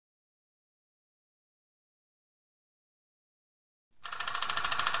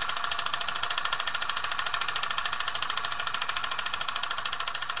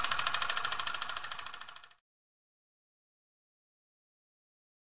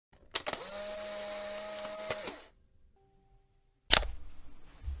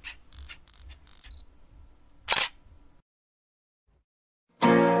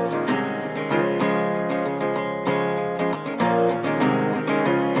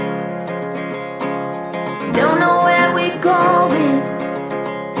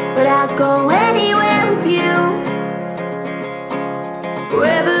I'd go anywhere with you.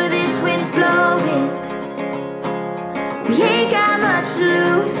 Wherever this wind's blowing, we ain't got much to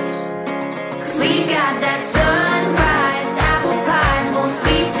lose. 'Cause we got that sunrise, apple pies, won't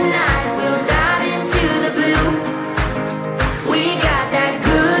sleep tonight. We'll dive into the blue. We got that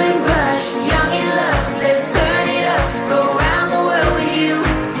good rush, young in love, let's turn it up. Go round the world with you,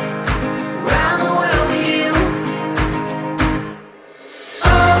 round the world with you.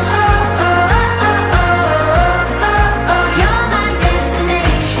 Oh, oh, oh, oh, oh, oh, oh, oh. You're my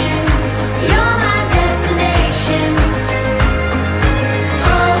destination, you're my destination.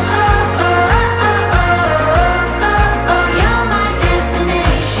 Oh, oh, oh, oh, oh, oh, oh, oh. You're my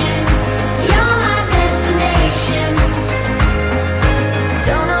destination, you're my destination.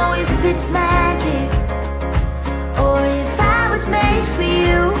 Don't know if it's magic or if I was made for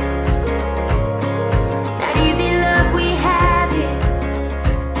you. That easy love we have it,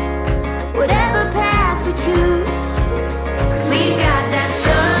 whatever path we choose. 'Cause we got that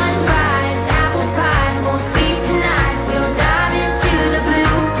sunrise, apple pies, won't sleep tonight. We'll dive into the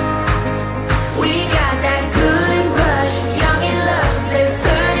blue. We got that good rush, young in love, let's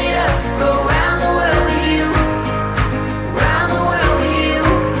turn it up. Go round the world with you, round the world with you.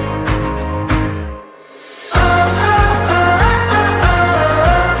 Oh, oh, oh, oh, oh,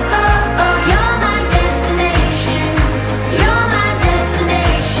 oh, oh, oh. You're my destination, you're my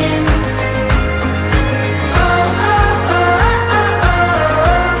destination. Oh, oh, oh, oh, oh,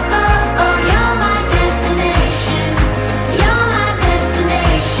 oh, oh. You're my destination, you're my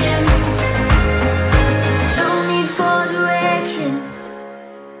destination. No need for directions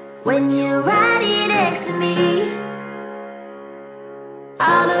when you're right here next to me.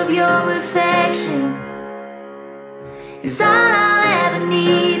 All of your affection is all